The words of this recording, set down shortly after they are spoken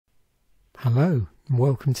Hello, and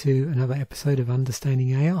welcome to another episode of Understanding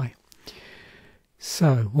AI.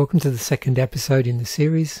 So, welcome to the second episode in the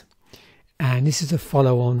series, and this is a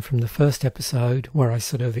follow-on from the first episode where I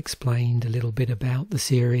sort of explained a little bit about the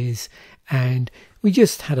series, and we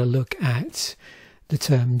just had a look at the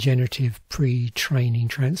term Generative Pre-Training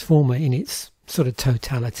Transformer in its sort of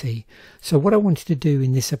totality. So what I wanted to do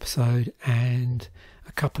in this episode and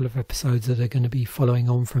a couple of episodes that are going to be following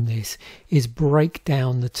on from this is break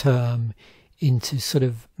down the term into sort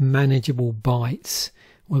of manageable bites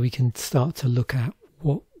where we can start to look at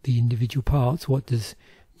what the individual parts, what does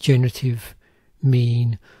generative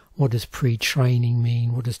mean, what does pre-training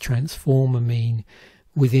mean, what does transformer mean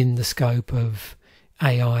within the scope of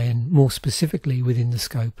AI and more specifically within the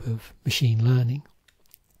scope of machine learning.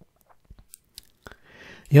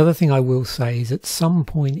 The other thing I will say is at some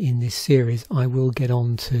point in this series I will get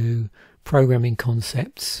on to programming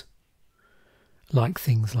concepts like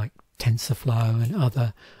things like TensorFlow and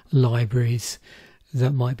other libraries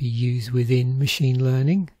that might be used within machine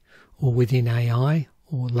learning or within AI,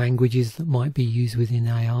 or languages that might be used within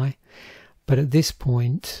AI. But at this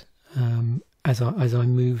point, as I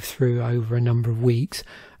move through over a number of weeks,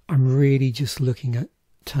 I'm really just looking at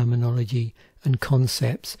terminology and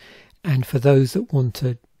concepts, and for those that want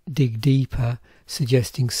to dig deeper,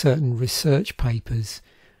 suggesting certain research papers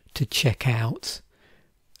to check out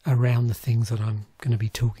around the things that I'm going to be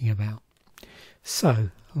talking about. So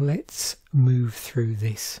let's move through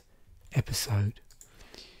this episode.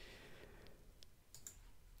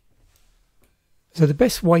 So the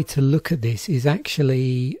best way to look at this is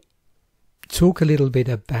actually talk a little bit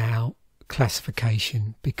about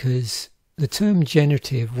classification, because the term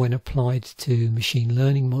generative, when applied to machine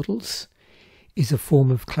learning models, is a form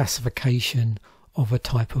of classification of a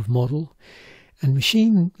type of model. And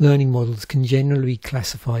machine learning models can generally be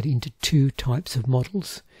classified into two types of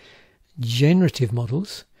models: generative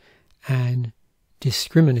models and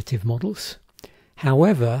discriminative models.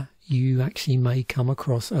 However, you actually may come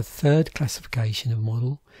across a third classification of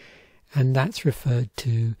model, and that's referred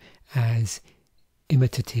to as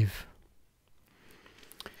imitative.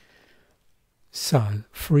 So,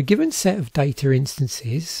 for a given set of data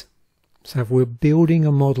instances, so if we're building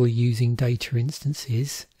a model using data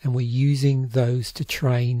instances and we're using those to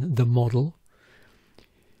train the model,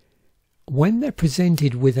 when they're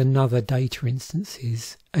presented with another data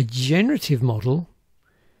instances, a generative model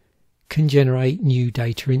can generate new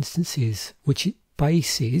data instances which it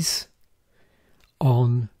bases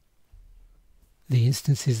on the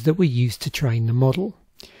instances that were used to train the model.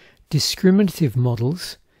 Discriminative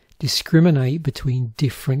models discriminate between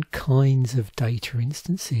different kinds of data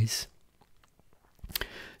instances.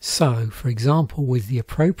 So, for example, with the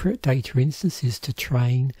appropriate data instances to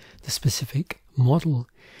train the specific model,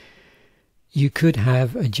 you could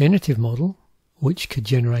have a generative model which could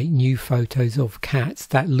generate new photos of cats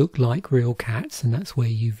that look like real cats, and that's where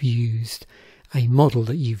you've used a model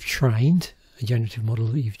that you've trained, a generative model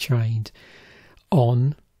that you've trained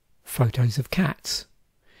on photos of cats.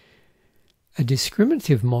 A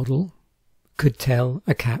discriminative model could tell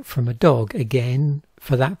a cat from a dog. Again,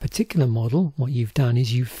 for that particular model, what you've done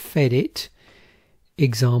is you've fed it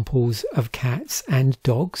examples of cats and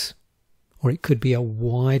dogs, or it could be a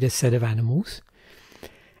wider set of animals,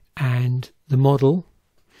 and the model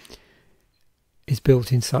is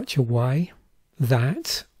built in such a way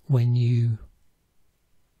that when you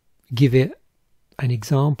give it an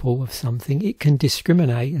example of something, it can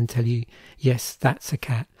discriminate and tell you, yes, that's a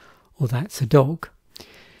cat or that's a dog.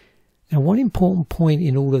 Now, one important point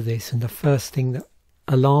in all of this, and the first thing that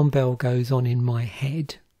alarm bell goes on in my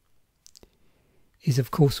head, is of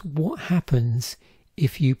course what happens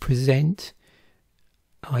if you present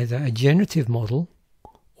either a generative model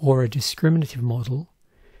or a discriminative model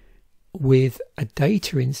with a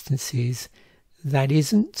data instances that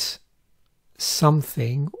isn't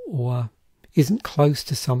something or isn't close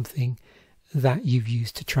to something that you've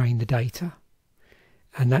used to train the data.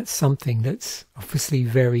 And that's something that's obviously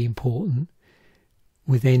very important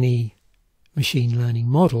with any machine learning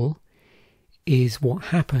model, is what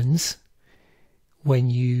happens when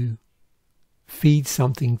you feed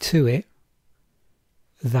something to it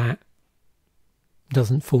that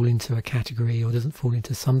doesn't fall into a category or doesn't fall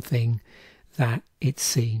into something that it's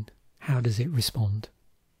seen. How does it respond?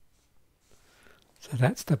 So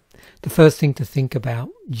that's the first thing to think about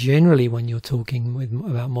generally when you're talking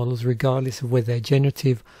about models, regardless of whether they're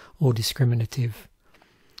generative or discriminative.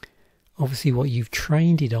 Obviously what you've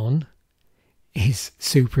trained it on is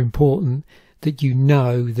super important, that you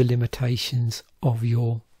know the limitations of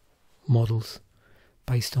your models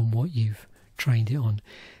based on what you've trained it on.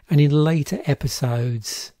 And in later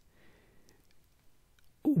episodes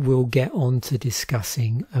we'll get on to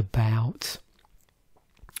discussing about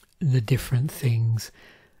the different things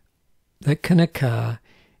that can occur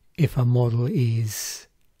if a model is,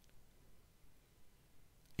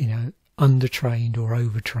 undertrained or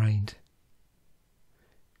overtrained,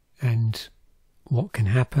 and what can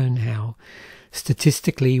happen, how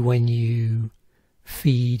statistically when you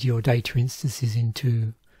feed your data instances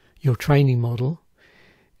into your training model,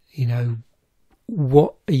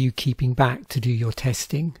 what are you keeping back to do your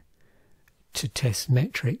testing, to test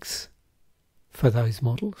metrics for those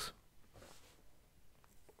models.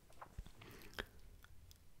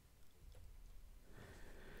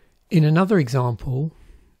 In another example,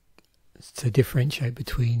 to differentiate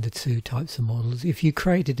between the two types of models, if you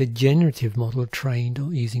created a generative model trained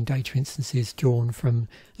on using data instances drawn from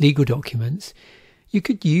legal documents, you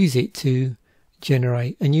could use it to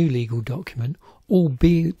generate a new legal document,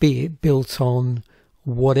 albeit built on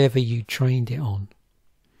whatever you trained it on.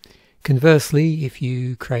 Conversely, if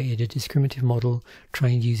you created a discriminative model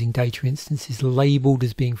trained using data instances labelled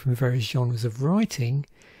as being from various genres of writing,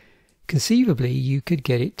 conceivably you could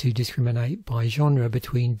get it to discriminate by genre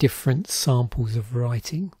between different samples of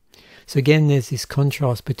writing. So again, there's this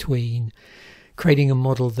contrast between creating a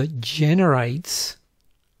model that generates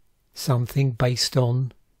something based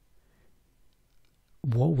on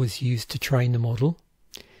what was used to train the model,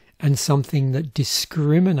 and something that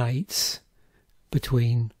discriminates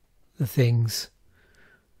between the things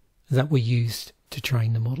that were used to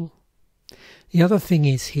train the model. The other thing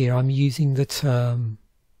is, here I'm using the term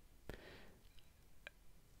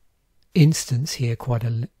instance here quite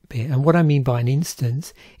a bit, and what I mean by an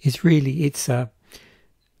instance is really it's a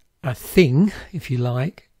thing, if you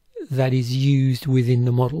like, that is used within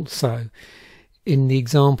the model. So in the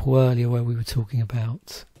example earlier where we were talking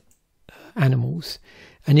about animals,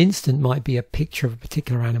 an instant might be a picture of a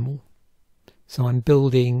particular animal. So I'm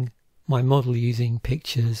building my model using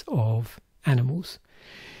pictures of animals.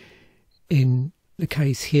 In the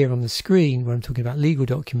case here on the screen where I'm talking about legal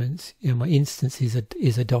documents, my instance is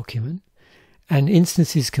a document. And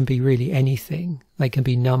instances can be really anything. They can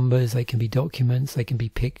be numbers, they can be documents, they can be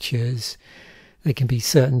pictures, they can be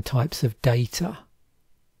certain types of data.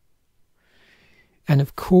 And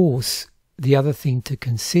of course, the other thing to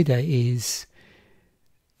consider is,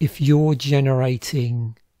 if you're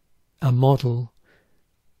generating a model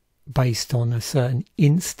based on a certain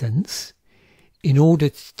instance, in order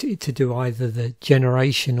to do either the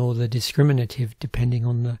generation or the discriminative, depending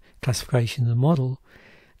on the classification of the model,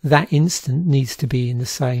 that instant needs to be in the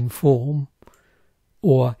same form,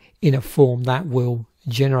 or in a form that will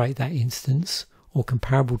generate that instance, or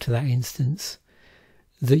comparable to that instance,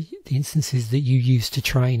 the instances that you use to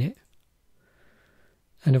train it.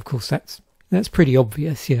 And of course that's pretty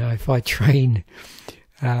obvious. If I train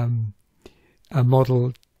a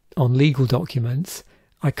model on legal documents,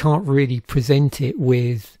 I can't really present it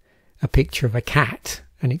with a picture of a cat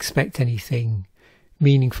and expect anything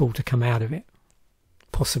meaningful to come out of it.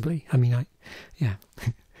 Possibly. I mean, it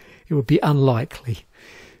would be unlikely,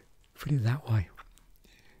 put it that way.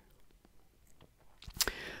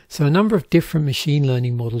 So a number of different machine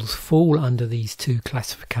learning models fall under these two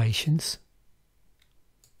classifications.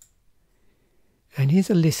 And here's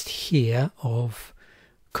a list here of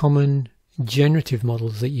common generative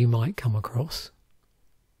models that you might come across.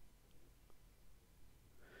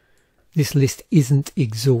 This list isn't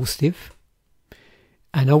exhaustive,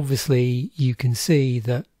 and obviously you can see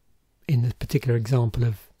that in the particular example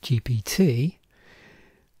of GPT,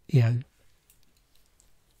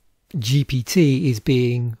 GPT is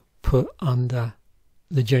being put under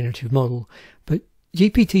the generative model, but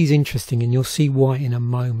GPT is interesting, and you'll see why in a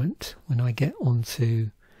moment when I get onto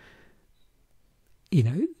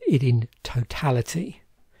it in totality,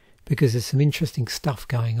 because there's some interesting stuff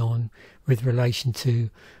going on with relation to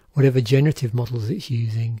whatever generative models it's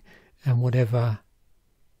using and whatever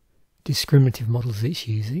discriminative models it's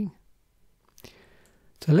using.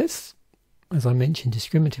 So let's, as I mentioned,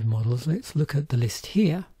 discriminative models, let's look at the list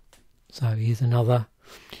here. So here's another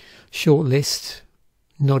short list,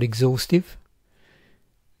 not exhaustive,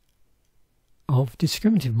 of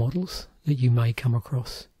discriminative models that you may come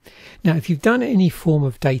across. Now, if you've done any form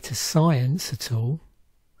of data science at all,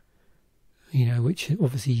 which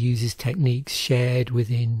obviously uses techniques shared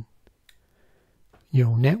within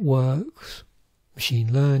neural networks,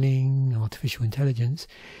 machine learning, artificial intelligence,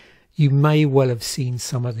 you may well have seen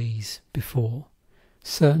some of these before.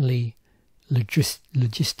 Certainly,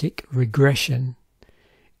 logistic regression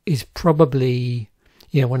is probably,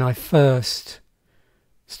 when I first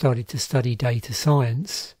started to study data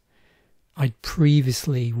science, I'd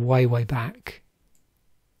previously, way back,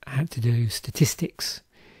 had to do statistics.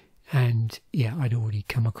 And yeah, I'd already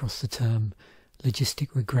come across the term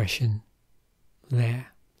logistic regression there.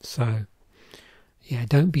 So yeah,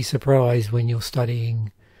 don't be surprised when you're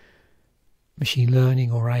studying machine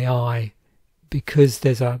learning or AI, because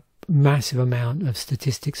there's a massive amount of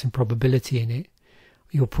statistics and probability in it.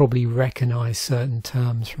 You'll probably recognize certain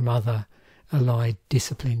terms from other allied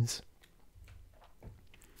disciplines.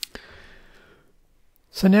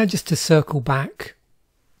 So now, just to circle back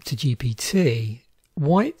to GPT,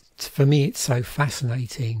 why for me it's so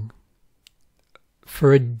fascinating.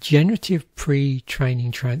 For a generative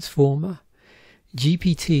pre-training transformer,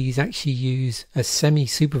 GPTs actually use a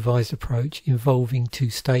semi-supervised approach involving two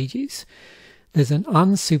stages. There's an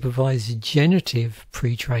unsupervised generative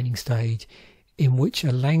pre-training stage in which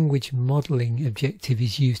a language modeling objective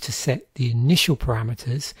is used to set the initial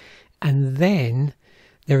parameters, and then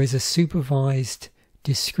there is a supervised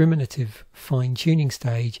discriminative fine-tuning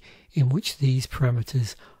stage in which these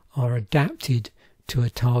parameters are adapted to a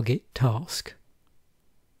target task.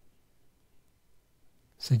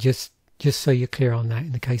 So just so you're clear on that,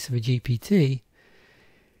 in the case of a GPT,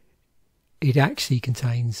 it actually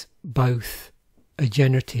contains both a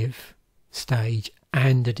generative stage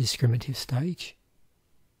and a discriminative stage.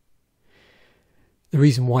 The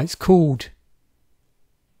reason why it's called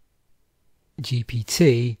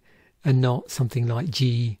GPT and not something like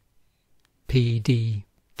GPDT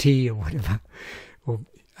or whatever, or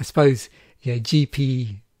I suppose, yeah,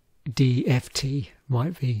 GPDFT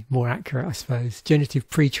might be more accurate, I suppose. Generative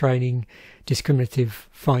Pre-Training Discriminative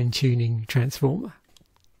Fine-Tuning Transformer.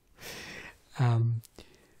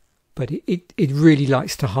 But it really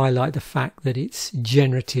likes to highlight the fact that it's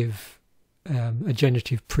generative, a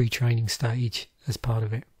generative pre-training stage as part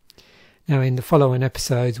of it. Now, in the following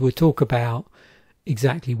episodes, we'll talk about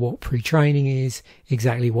exactly what pre-training is,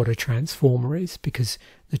 exactly what a transformer is, because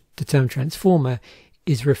the term transformer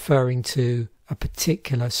is referring to a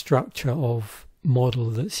particular structure of model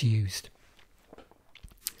that's used.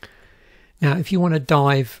 Now, if you want to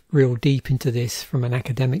dive real deep into this from an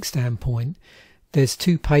academic standpoint, there's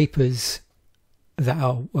two papers that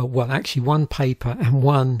are, well, actually one paper and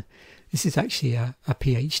one, this is actually a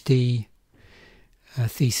PhD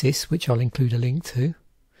thesis, which I'll include a link to.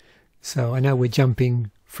 So I know we're jumping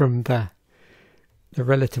from the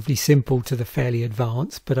relatively simple to the fairly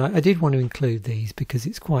advanced, but I did want to include these because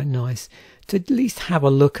it's quite nice to at least have a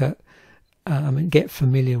look at and get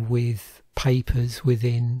familiar with papers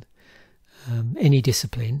within any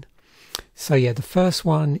discipline. So yeah, the first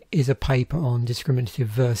one is a paper on discriminative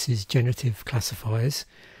versus generative classifiers,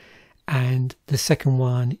 and the second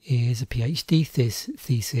one is a PhD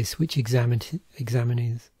thesis which examines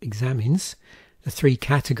the three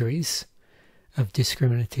categories of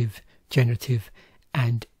discriminative, generative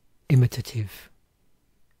and imitative.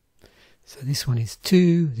 So this one is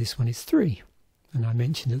 2, this one is 3, and I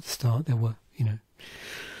mentioned at the start there were,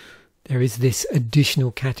 there is this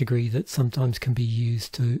additional category that sometimes can be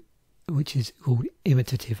used to, which is called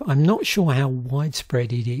imitative. I'm not sure how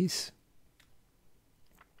widespread it is.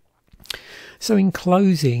 So in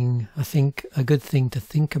closing, I think a good thing to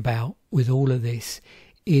think about with all of this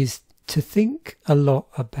is to think a lot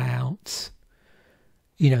about,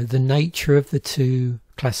 the nature of the two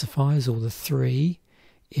classifiers, or the three,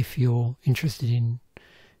 if you're interested in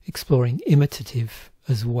exploring imitative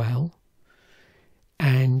as well,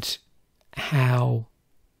 and how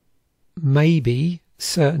maybe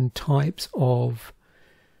certain types of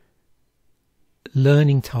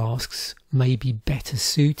learning tasks may be better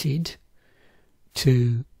suited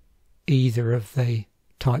to either of the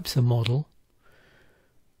types of model,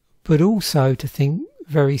 but also to think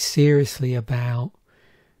very seriously about,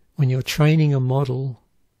 when you're training a model,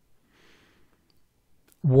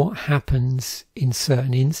 what happens in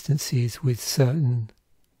certain instances with certain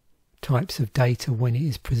types of data when it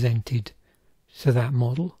is presented to that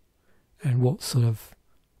model, and what sort of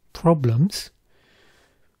problems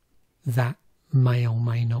that may or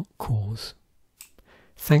may not cause.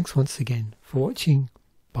 Thanks once again for watching.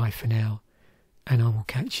 Bye for now, and I will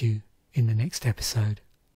catch you in the next episode.